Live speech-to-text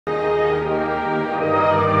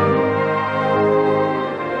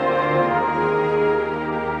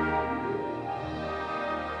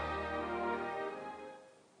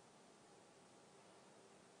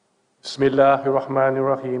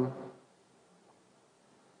Bismillahirrahmanirrahim.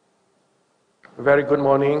 Very good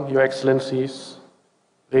morning, Your Excellencies,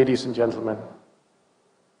 ladies and gentlemen.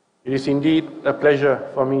 It is indeed a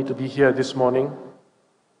pleasure for me to be here this morning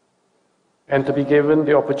and to be given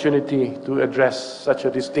the opportunity to address such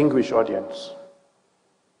a distinguished audience.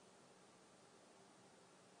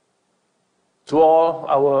 To all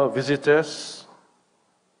our visitors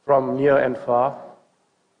from near and far,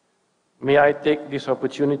 may I take this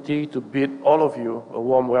opportunity to bid all of you a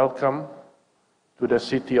warm welcome to the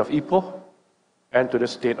city of Ipoh and to the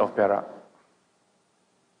state of Perak.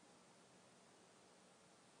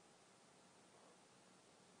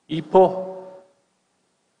 Ipoh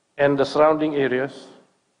and the surrounding areas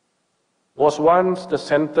was once the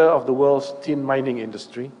center of the world's tin mining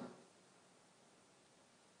industry.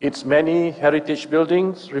 Its many heritage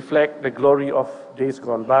buildings reflect the glory of days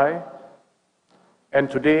gone by, and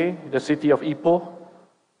today the city of Ipoh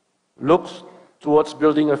looks towards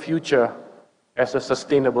building a future as a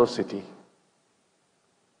sustainable city.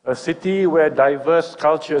 A city where diverse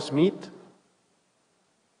cultures meet,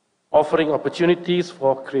 offering opportunities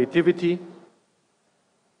for creativity,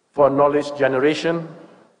 for knowledge generation,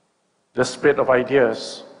 the spread of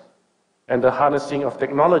ideas, and the harnessing of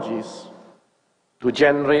technologies to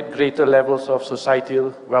generate greater levels of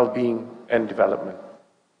societal well-being and development.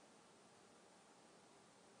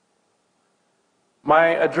 My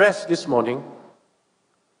address this morning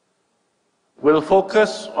will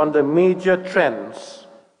focus on the major trends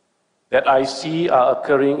that I see are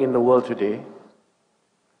occurring in the world today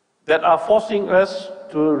that are forcing us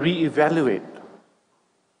to reevaluate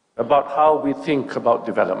about how we think about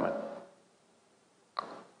development.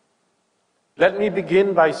 Let me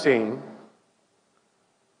begin by saying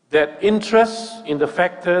that interest in the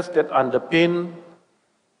factors that underpin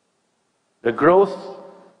the growth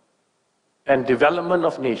and development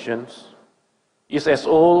of nations is as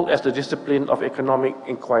old as the discipline of economic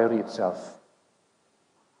inquiry itself.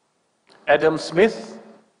 Adam Smith,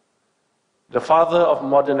 the father of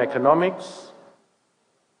modern economics,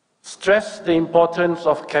 stressed the importance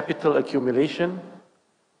of capital accumulation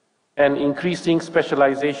and increasing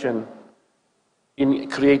specialization in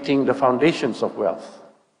creating the foundations of wealth.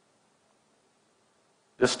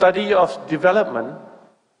 The study of development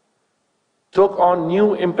took on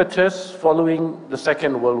new impetus following the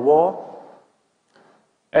Second World War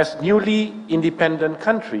as newly independent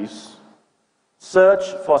countries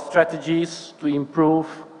searched for strategies to improve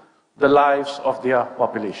the lives of their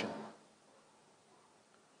population.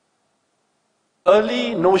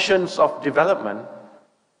 Early notions of development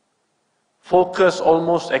focus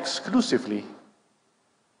almost exclusively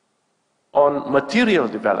on material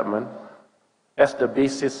development as the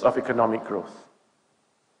basis of economic growth.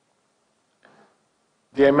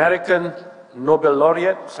 The American Nobel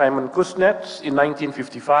laureate Simon Kuznets in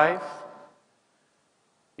 1955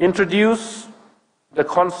 introduced the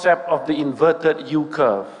concept of the inverted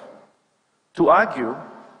U-curve to argue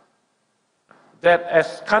that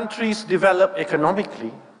as countries develop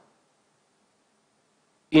economically,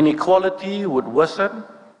 inequality would worsen,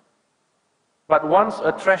 but once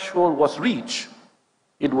a threshold was reached,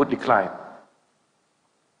 it would decline.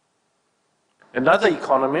 Another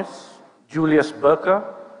economist, Julius Berger,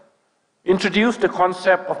 introduced the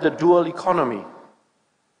concept of the dual economy,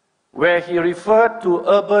 where he referred to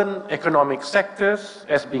urban economic sectors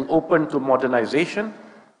as being open to modernization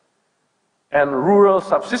and rural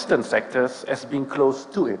subsistence sectors as being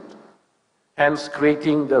closed to it, hence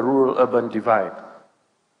creating the rural-urban divide.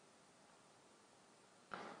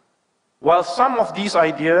 While some of these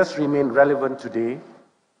ideas remain relevant today,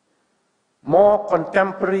 more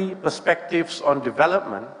contemporary perspectives on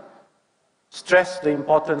development stress the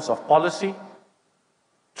importance of policy,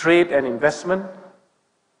 trade and investment,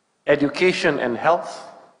 education and health,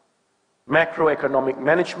 macroeconomic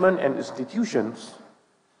management and institutions,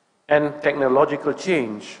 and technological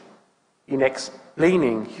change in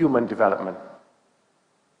explaining human development.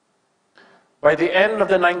 By the end of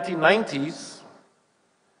the 1990s,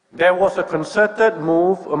 there was a concerted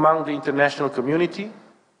move among the international community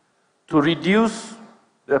to reduce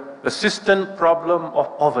the persistent problem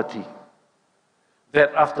of poverty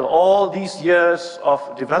that after all these years of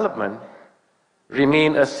development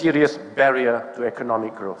remain a serious barrier to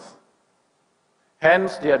economic growth.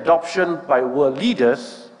 Hence, the adoption by world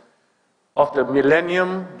leaders of the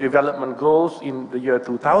Millennium Development Goals in the year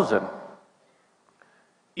 2000.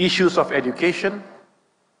 Issues of education,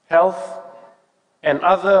 health, and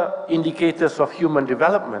other indicators of human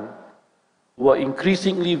development were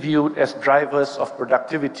increasingly viewed as drivers of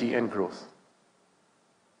productivity and growth.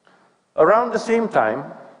 Around the same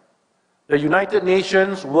time, the United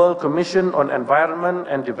Nations World Commission on Environment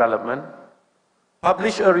and Development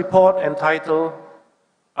published a report entitled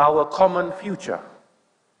Our Common Future,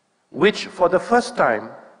 which for the first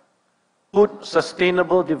time put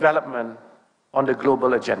sustainable development on the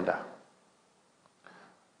global agenda.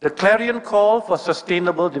 The clarion call for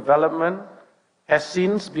sustainable development has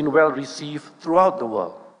since been well received throughout the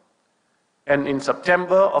world. And in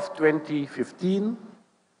September of 2015,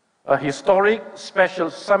 a historic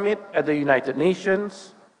special summit at the United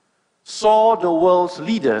Nations saw the world's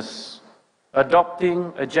leaders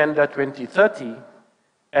adopting Agenda 2030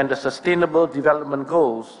 and the Sustainable Development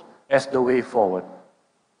Goals as the way forward.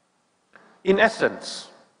 In essence,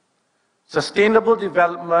 sustainable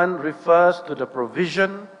development refers to the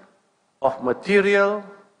provision of material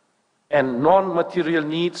and non-material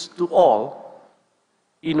needs to all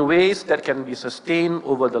in ways that can be sustained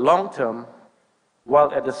over the long term,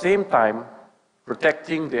 while at the same time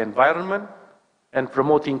protecting the environment and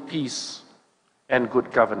promoting peace and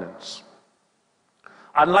good governance.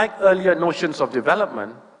 Unlike earlier notions of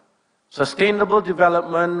development, sustainable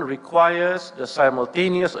development requires the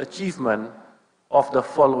simultaneous achievement of the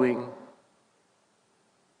following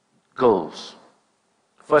goals.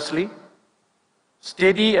 Firstly,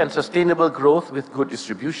 steady and sustainable growth with good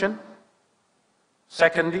distribution.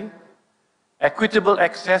 Secondly, equitable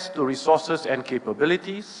access to resources and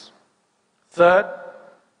capabilities. Third,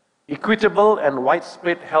 equitable and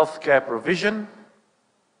widespread healthcare provision.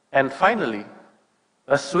 And finally,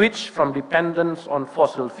 a switch from dependence on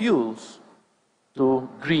fossil fuels to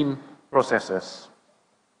green processes.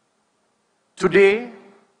 Today,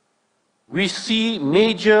 we see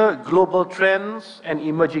major global trends and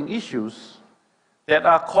emerging issues that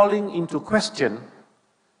are calling into question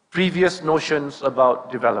previous notions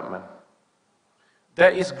about development.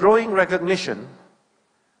 There is growing recognition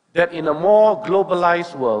that in a more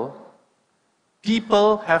globalized world,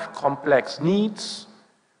 people have complex needs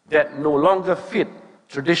that no longer fit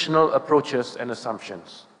traditional approaches and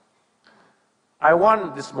assumptions. I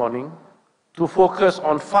want this morning to focus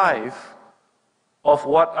on 5 of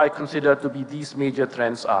what I consider to be these major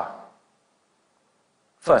trends are.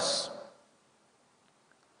 First,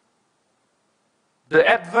 the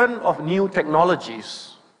advent of new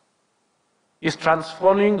technologies is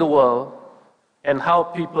transforming the world and how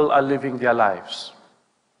people are living their lives.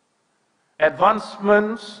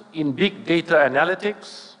 Advancements in big data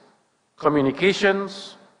analytics,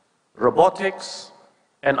 communications, robotics,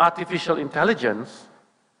 and artificial intelligence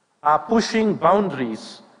are pushing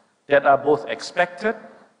boundaries that are both expected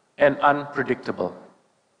and unpredictable.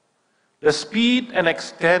 The speed and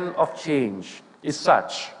extent of change is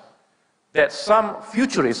such that some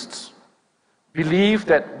futurists believe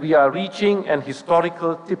that we are reaching an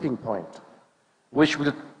historical tipping point, which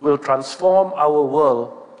will transform our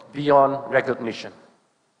world beyond recognition.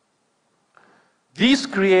 This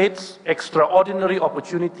creates extraordinary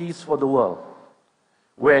opportunities for the world,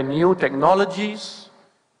 where new technologies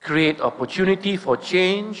create opportunity for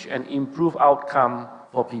change and improve outcome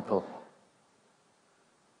for people.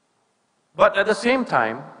 But at the same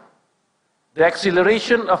time, the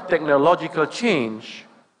acceleration of technological change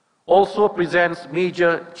also presents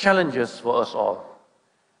major challenges for us all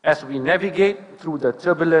as we navigate through the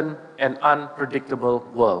turbulent and unpredictable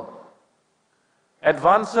world.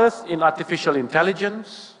 Advances in artificial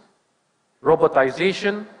intelligence,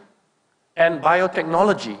 robotization, and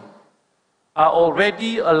biotechnology are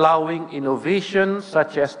already allowing innovations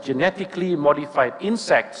such as genetically modified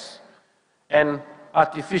insects and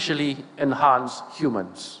artificially enhanced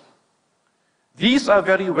humans. These are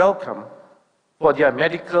very welcome for their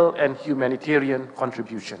medical and humanitarian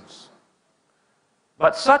contributions.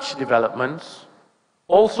 But such developments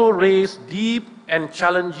also raise deep and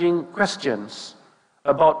challenging questions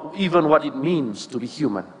about even what it means to be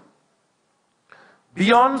human.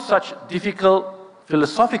 Beyond such difficult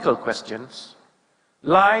philosophical questions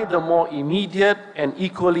lie the more immediate and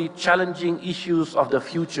equally challenging issues of the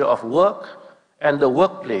future of work and the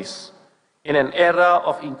workplace in an era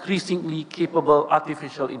of increasingly capable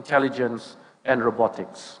artificial intelligence and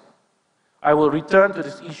robotics. I will return to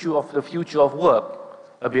this issue of the future of work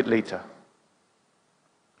a bit later.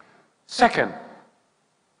 Second,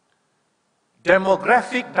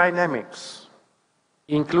 demographic dynamics,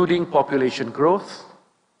 including population growth,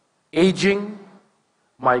 aging,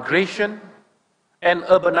 migration, and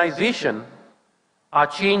urbanization, are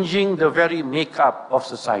changing the very makeup of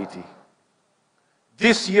society.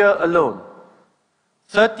 This year alone,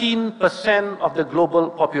 13% of the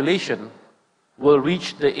global population will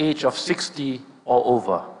reach the age of 60 or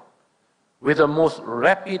over, with the most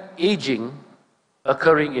rapid aging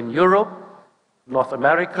occurring in Europe, North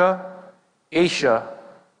America, Asia,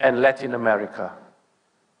 and Latin America,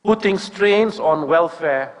 putting strains on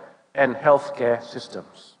welfare and healthcare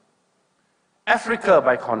systems. Africa,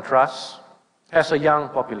 by contrast, has a young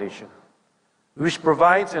population, which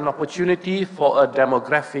provides an opportunity for a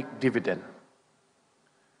demographic dividend.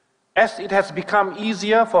 As it has become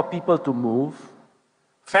easier for people to move,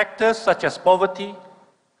 factors such as poverty,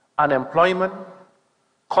 unemployment,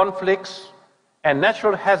 conflicts, and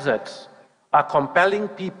natural hazards are compelling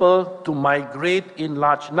people to migrate in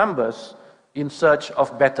large numbers in search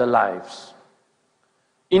of better lives.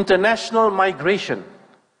 International migration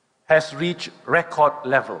has reached record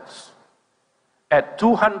levels, at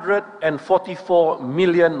 244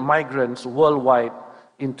 million migrants worldwide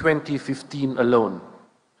in 2015 alone,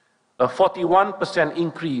 a 41%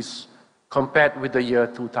 increase compared with the year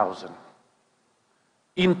 2000.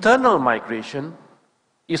 Internal migration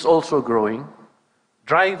is also growing,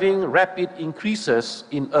 driving rapid increases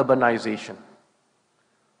in urbanization.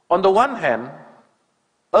 On the one hand,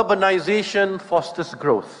 urbanization fosters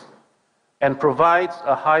growth and provides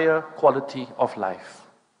a higher quality of life.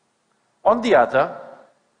 On the other,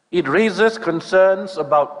 it raises concerns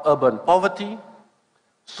about urban poverty,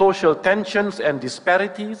 social tensions and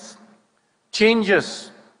disparities,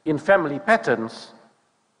 changes in family patterns,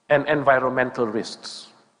 and environmental risks.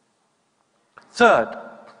 Third,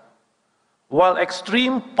 while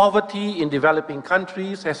extreme poverty in developing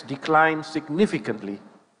countries has declined significantly,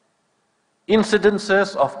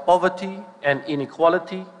 incidences of poverty and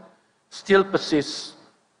inequality still persist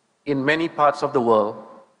in many parts of the world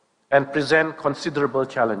and present considerable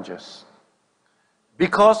challenges.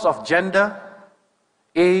 Because of gender,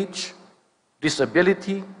 age,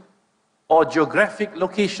 disability, or geographic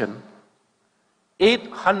location,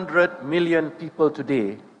 800 million people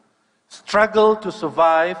today struggle to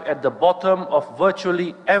survive at the bottom of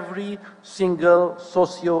virtually every single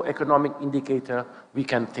socio-economic indicator we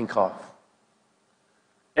can think of.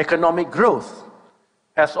 Economic growth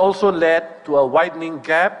has also led to a widening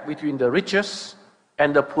gap between the richest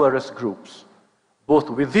and the poorest groups, both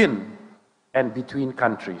within and between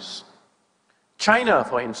countries. China,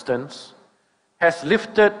 for instance, has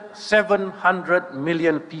lifted 700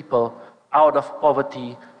 million people out of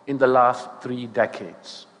poverty in the last 3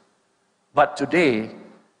 decades. But today,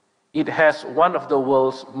 it has one of the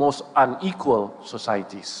world's most unequal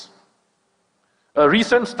societies. A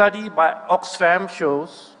recent study by Oxfam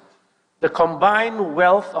shows the combined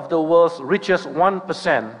wealth of the world's richest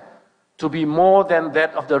 1% to be more than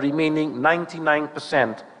that of the remaining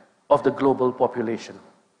 99% of the global population.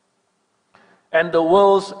 And the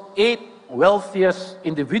world's 8 wealthiest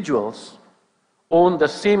individuals own the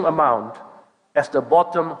same amount as the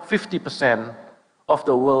bottom 50% of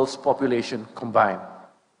the world's population combined.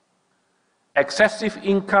 Excessive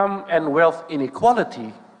income and wealth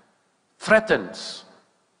inequality threatens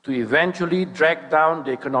to eventually drag down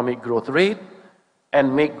the economic growth rate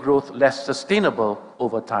and make growth less sustainable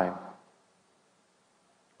over time.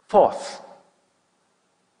 Fourth,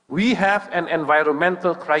 we have an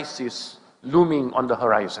environmental crisis looming on the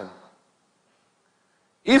horizon.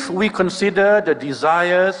 If we consider the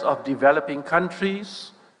desires of developing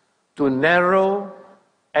countries to narrow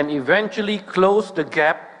and eventually close the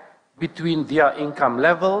gap between their income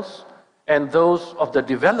levels and those of the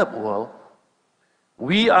developed world,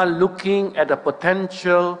 we are looking at a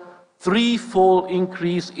potential 3-fold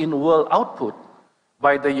increase in world output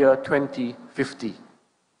by the year 2050.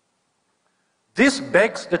 This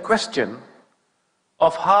begs the question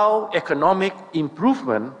of how economic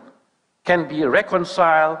improvement can be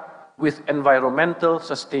reconciled with environmental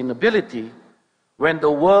sustainability when the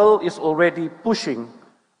world is already pushing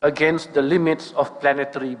against the limits of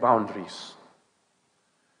planetary boundaries.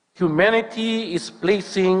 Humanity is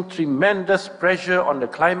placing tremendous pressure on the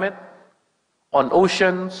climate, on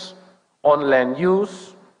oceans, on land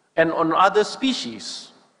use, and on other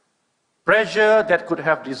species. Pressure that could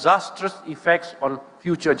have disastrous effects on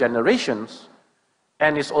future generations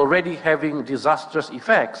and is already having disastrous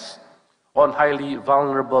effects on highly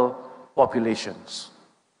vulnerable populations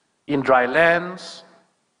in dry lands,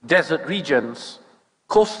 desert regions,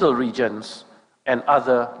 coastal regions, and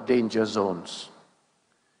other danger zones.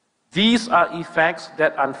 These are effects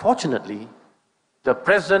that, unfortunately, the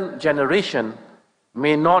present generation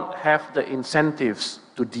may not have the incentives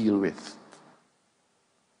to deal with.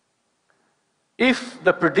 If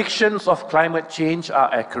the predictions of climate change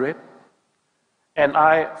are accurate, and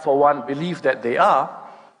I, for one, believe that they are,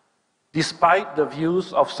 despite the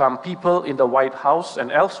views of some people in the White House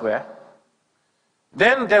and elsewhere,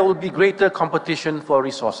 then there will be greater competition for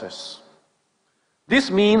resources. This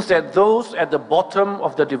means that those at the bottom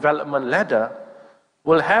of the development ladder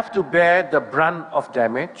will have to bear the brunt of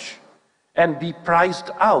damage and be priced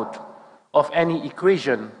out of any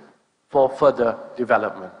equation for further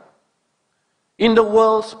development. In the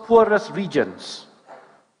world's poorest regions,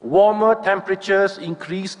 warmer temperatures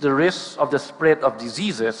increase the risk of the spread of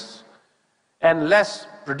diseases, and less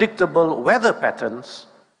predictable weather patterns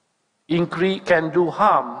can do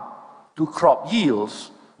harm to crop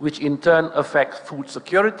yields, which in turn affect food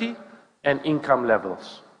security and income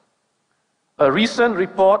levels. A recent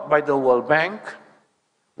report by the World Bank,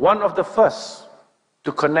 one of the first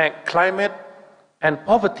to connect climate and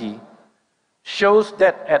poverty, shows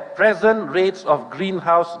that at present rates of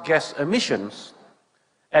greenhouse gas emissions,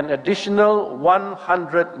 an additional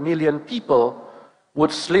 100 million people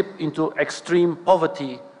would slip into extreme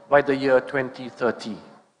poverty by the year 2030.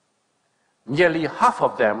 Nearly half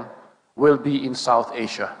of them will be in South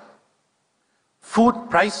Asia. Food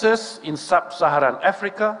prices in sub-Saharan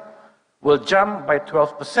Africa will jump by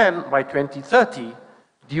 12% by 2030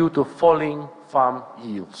 due to falling farm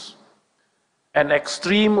yields. And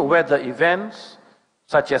extreme weather events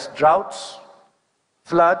such as droughts,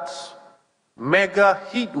 floods, mega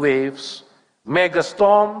heat waves, mega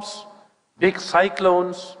storms, big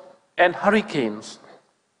cyclones, and hurricanes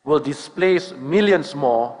will displace millions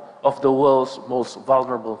more of the world's most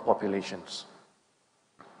vulnerable populations.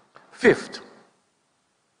 Fifth,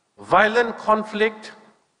 violent conflict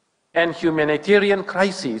and humanitarian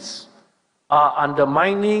crises are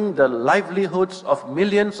undermining the livelihoods of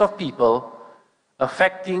millions of people,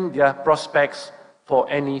 affecting their prospects for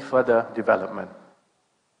any further development.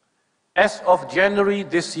 As of January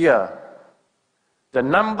this year, the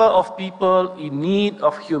number of people in need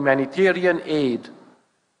of humanitarian aid,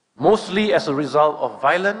 mostly as a result of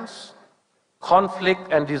violence,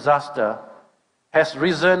 conflict, and disaster, has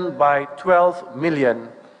risen by 12 million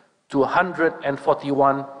to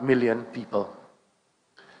 141 million people.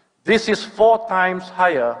 This is 4 times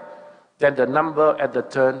higher than the number at the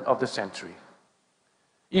turn of the century.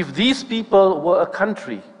 If these people were a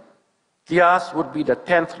country, theirs would be the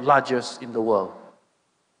 10th largest in the world.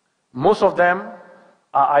 Most of them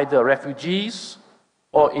are either refugees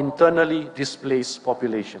or internally displaced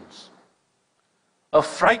populations. A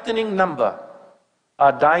frightening number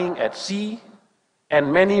are dying at sea,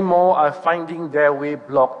 and many more are finding their way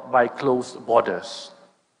blocked by closed borders.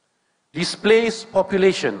 Displaced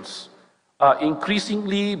populations are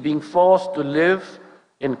increasingly being forced to live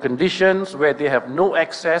in conditions where they have no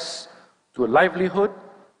access to a livelihood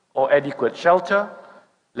or adequate shelter,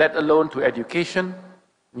 let alone to education,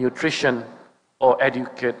 nutrition, or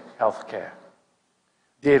adequate health care.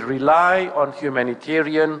 They rely on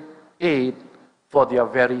humanitarian aid for their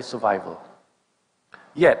very survival.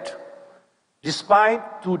 Yet,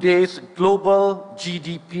 despite today's global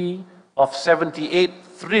GDP of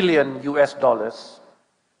 78 trillion US dollars,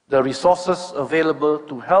 the resources available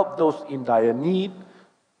to help those in dire need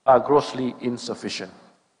are grossly insufficient.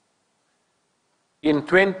 In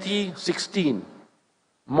 2016,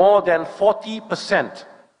 more than 40%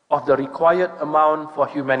 of the required amount for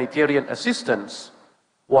humanitarian assistance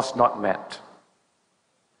was not met.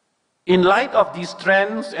 In light of these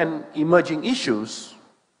trends and emerging issues,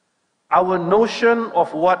 our notion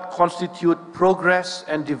of what constitutes progress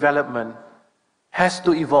and development has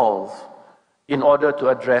to evolve in order to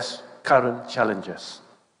address current challenges.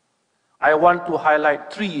 I want to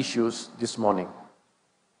highlight 3 issues this morning.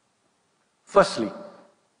 Firstly,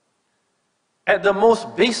 at the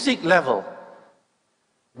most basic level,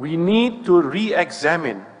 we need to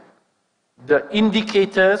re-examine the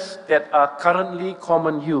indicators that are currently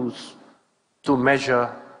common use to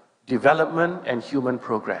measure development and human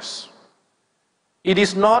progress. It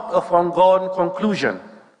is not a foregone conclusion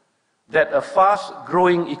that a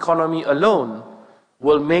fast-growing economy alone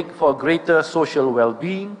will make for greater social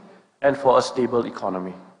well-being and for a stable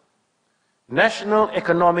economy. National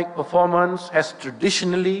economic performance has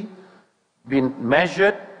traditionally been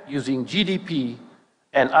measured using GDP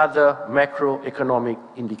and other macroeconomic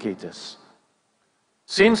indicators.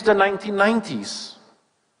 Since the 1990s,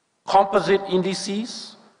 composite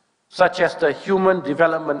indices, such as the Human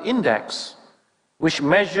Development Index, which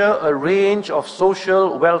measure a range of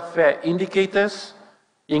social welfare indicators,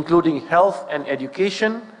 including health and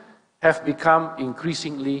education, have become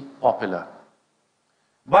increasingly popular.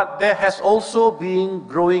 But there has also been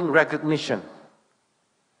growing recognition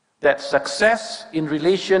that success in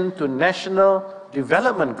relation to national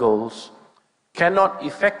development goals cannot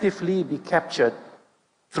effectively be captured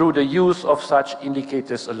through the use of such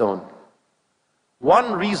indicators alone.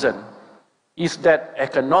 One reason is that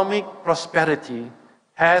economic prosperity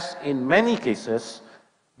has, in many cases,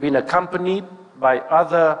 been accompanied by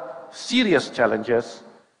other serious challenges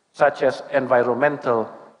such as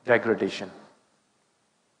environmental degradation.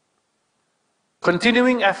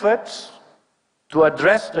 Continuing efforts to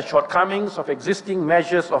address the shortcomings of existing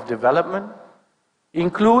measures of development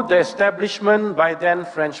include the establishment by then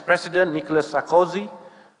French President Nicolas Sarkozy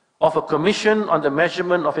of a Commission on the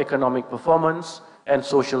Measurement of Economic Performance and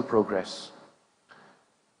Social Progress.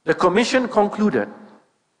 The Commission concluded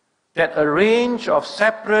that a range of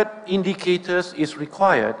separate indicators is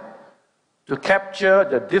required to capture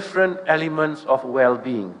the different elements of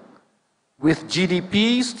well-being, with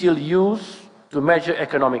GDP still used to measure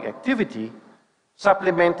economic activity,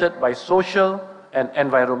 supplemented by social and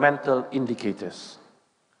environmental indicators.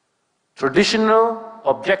 Traditional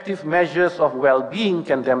objective measures of well-being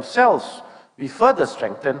can themselves be further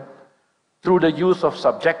strengthened through the use of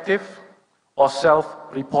subjective or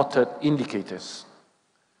self-reported indicators.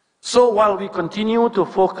 So while we continue to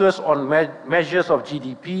focus on measures of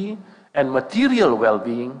GDP and material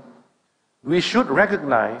well-being, we should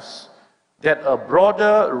recognize that a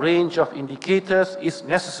broader range of indicators is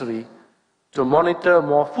necessary to monitor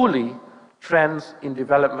more fully trends in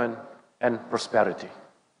development and prosperity.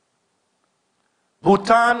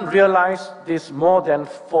 Bhutan realized this more than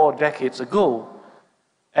 4 decades ago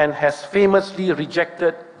and has famously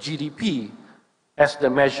rejected GDP as the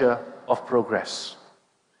measure of progress.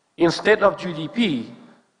 Instead of GDP,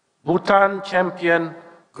 Bhutan championed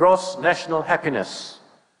gross national happiness,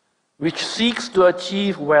 which seeks to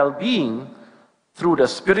achieve well-being through the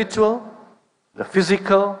spiritual, the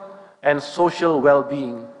physical, and social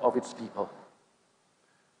well-being of its people.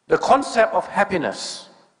 The concept of happiness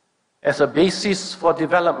as a basis for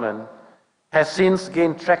development has since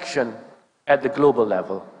gained traction at the global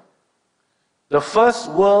level. The first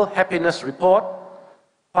World Happiness Report,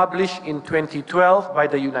 published in 2012 by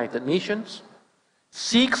the United Nations,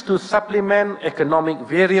 seeks to supplement economic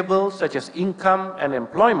variables such as income and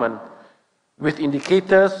employment with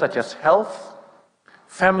indicators such as health,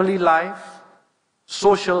 family life,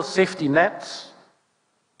 social safety nets,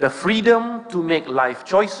 the freedom to make life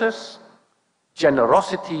choices,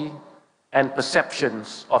 generosity, and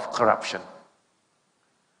perceptions of corruption.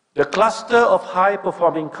 The cluster of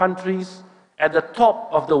high-performing countries at the top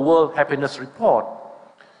of the World Happiness Report,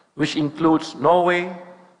 which includes Norway,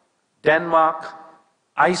 Denmark,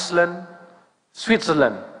 Iceland,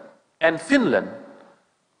 Switzerland, and Finland,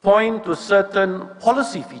 point to certain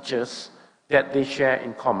policy features that they share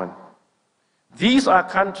in common. These are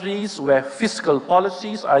countries where fiscal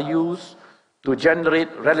policies are used to generate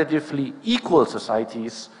relatively equal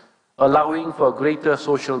societies, allowing for greater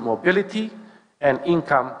social mobility and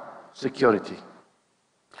income security.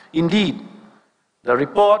 Indeed, the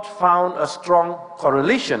report found a strong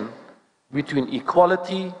correlation between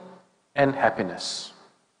equality and happiness.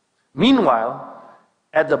 Meanwhile,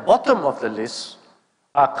 at the bottom of the list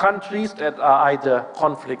are countries that are either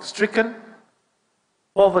conflict-stricken,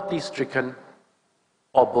 poverty-stricken,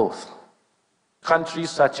 or both. Countries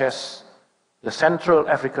such as the Central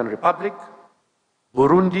African Republic,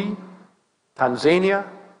 Burundi, Tanzania,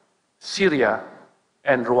 Syria,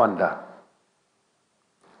 and Rwanda.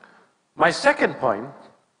 My second point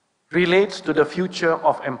relates to the future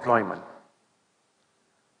of employment.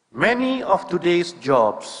 Many of today's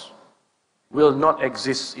jobs will not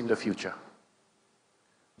exist in the future.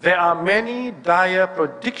 There are many dire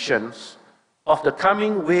predictions of the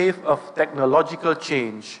coming wave of technological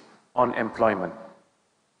change on employment.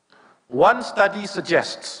 One study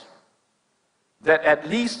suggests that at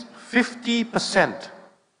least 50%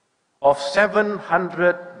 of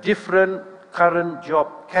 700 different current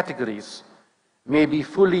job categories may be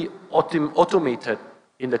fully automated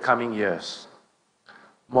in the coming years.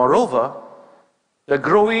 Moreover, the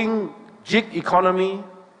growing gig economy,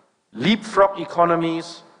 leapfrog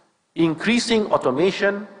economies, increasing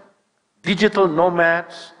automation, digital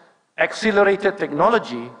nomads, accelerated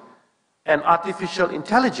technology, and artificial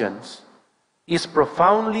intelligence is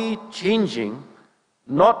profoundly changing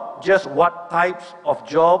not just what types of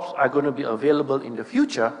jobs are going to be available in the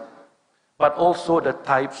future, but also the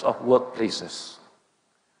types of workplaces.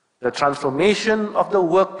 The transformation of the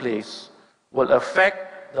workplace will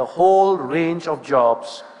affect the whole range of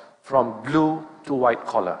jobs from blue to white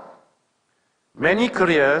collar. Many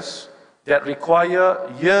careers that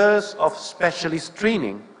require years of specialist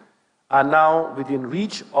training are now within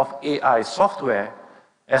reach of AI software,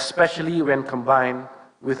 especially when combined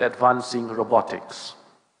with advancing robotics.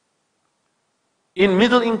 In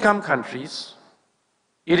middle-income countries,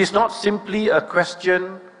 it is not simply a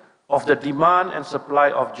question of the demand and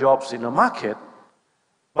supply of jobs in the market,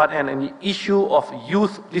 but an issue of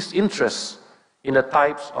youth disinterest in the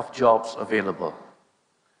types of jobs available.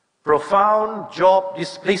 profound job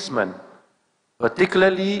displacement,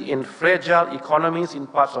 particularly in fragile economies in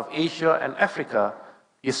parts of Asia and Africa,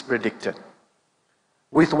 is predicted.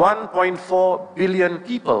 With 1.4 billion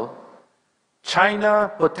people,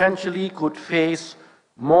 China potentially could face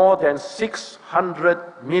more than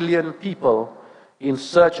 600 million people in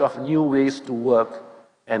search of new ways to work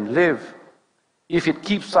and live if it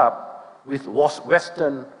keeps up with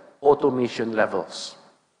Western automation levels.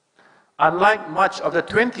 Unlike much of the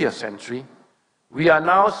 20th century, we are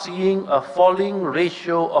now seeing a falling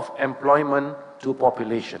ratio of employment to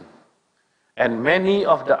population, and many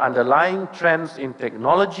of the underlying trends in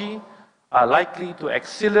technology are likely to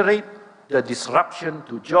accelerate the disruption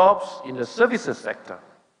to jobs in the services sector.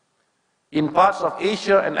 In parts of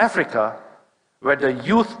Asia and Africa, where the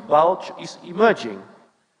youth bulge is emerging,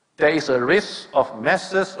 there is a risk of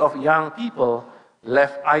masses of young people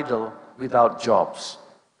left idle without jobs,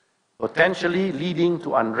 potentially leading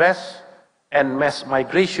to unrest and mass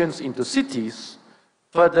migrations into cities,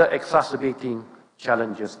 further exacerbating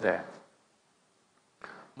challenges there.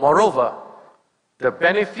 Moreover, the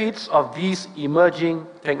benefits of these emerging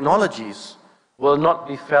technologies will not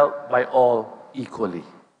be felt by all equally,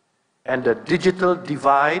 and the digital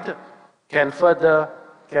divide can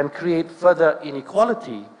create further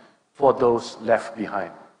inequality for those left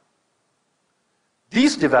behind.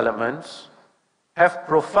 These developments have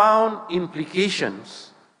profound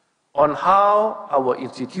implications on how our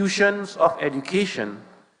institutions of education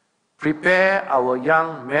prepare our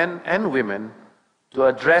young men and women to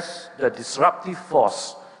address the disruptive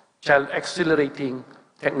force accelerating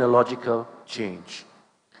technological change.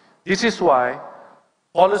 This is why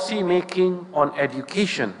policy making on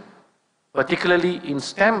education, particularly in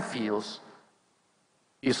STEM fields,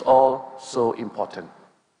 is all so important.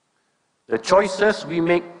 The choices we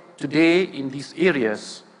make today in these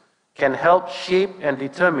areas can help shape and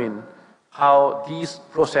determine how these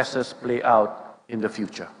processes play out in the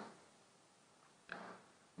future.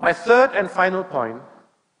 My third and final point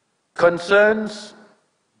concerns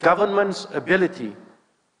government's ability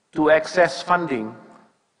to access funding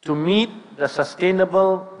to meet the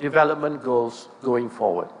Sustainable Development Goals going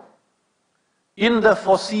forward. In the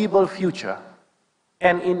foreseeable future,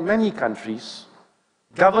 and in many countries,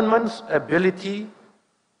 government's ability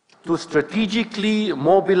to strategically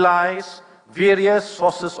mobilize various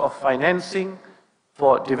sources of financing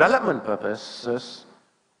for development purposes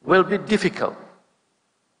will be difficult,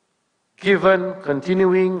 given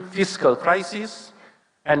continuing fiscal crisis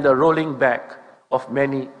and the rolling back of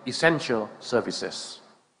many essential services.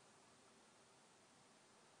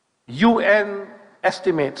 UN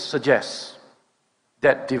estimates suggest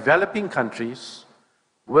that developing countries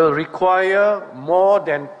will require more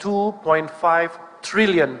than 2.5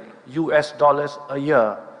 trillion US dollars a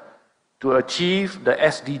year to achieve the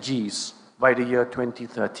SDGs by the year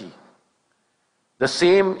 2030. The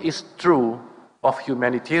same is true of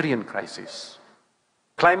humanitarian crises.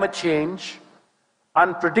 Climate change,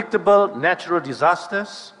 unpredictable natural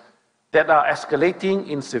disasters that are escalating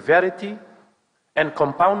in severity and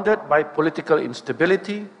compounded by political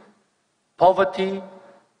instability, poverty,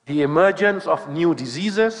 the emergence of new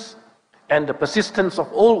diseases, and the persistence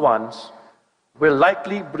of old ones will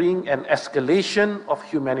likely bring an escalation of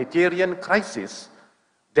humanitarian crisis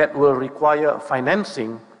that will require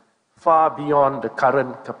financing far beyond the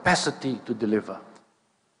current capacity to deliver.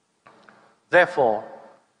 Therefore,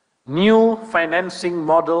 new financing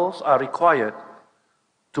models are required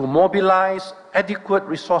to mobilize adequate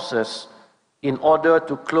resources in order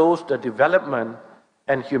to close the development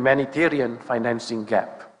and humanitarian financing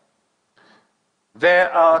gap.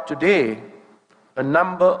 There are today a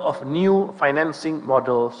number of new financing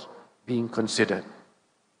models being considered.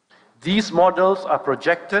 These models are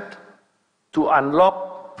projected to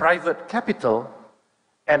unlock private capital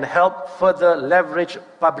and help further leverage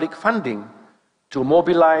public funding to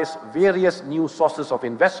mobilize various new sources of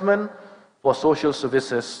investment for social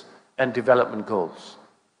services and development goals.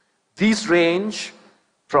 These range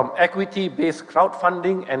from equity-based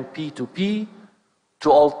crowdfunding and P2P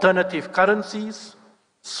to alternative currencies,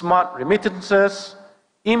 smart remittances,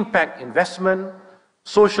 impact investment,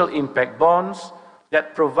 social impact bonds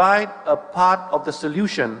that provide a part of the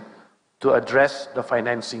solution to address the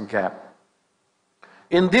financing gap.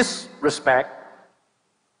 In this respect,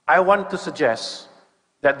 I want to suggest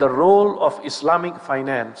that the role of Islamic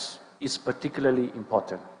finance is particularly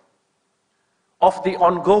important. Of the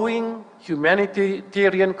ongoing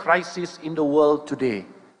humanitarian crisis in the world today,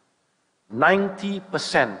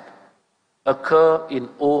 90% occur in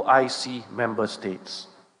OIC member states.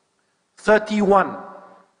 31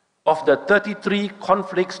 of the 33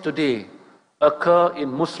 conflicts today occur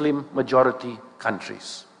in Muslim majority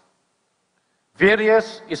countries.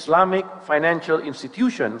 Various Islamic financial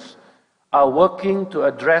institutions are working to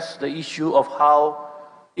address the issue of how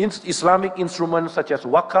Islamic instruments such as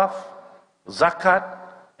wakaf, zakat,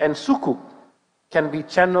 and sukuk can be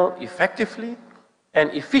channeled effectively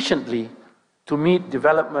and efficiently to meet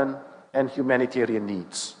development and humanitarian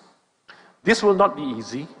needs. This will not be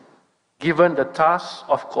easy, given the task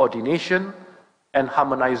of coordination and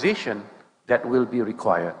harmonization that will be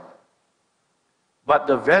required. But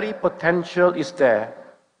the very potential is there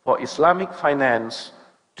for Islamic finance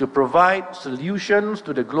to provide solutions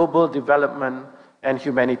to the global development and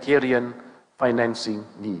humanitarian financing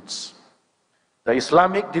needs. The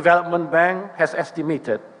Islamic Development Bank has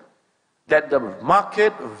estimated that the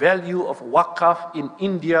market value of wakaf in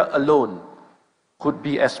India alone could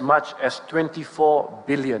be as much as 24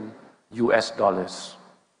 billion US dollars.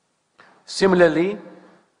 Similarly,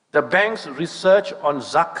 the bank's research on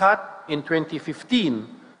zakat in 2015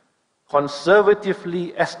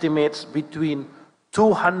 conservatively estimates between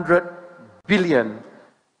 200 billion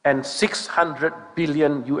and 600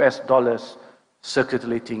 billion US dollars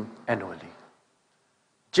circulating annually.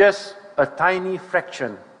 Just a tiny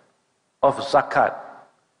fraction of zakat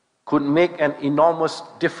could make an enormous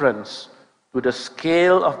difference to the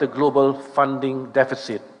scale of the global funding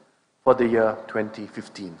deficit for the year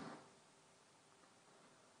 2015.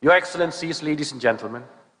 Your Excellencies, ladies and gentlemen,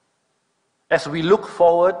 as we look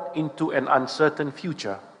forward into an uncertain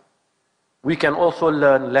future, we can also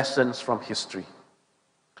learn lessons from history.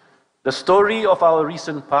 The story of our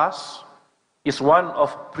recent past is one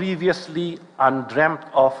of previously undreamt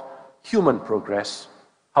of human progress,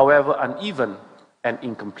 however uneven and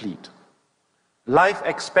incomplete. Life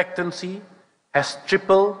expectancy has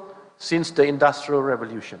tripled since the Industrial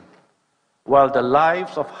Revolution, while the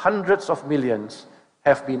lives of hundreds of millions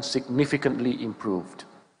have been significantly improved.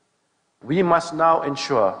 We must now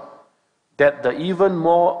ensure that the even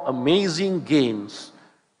more amazing gains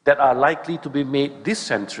that are likely to be made this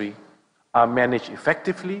century are managed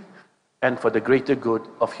effectively and for the greater good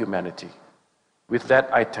of humanity. With that,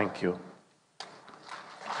 I thank you.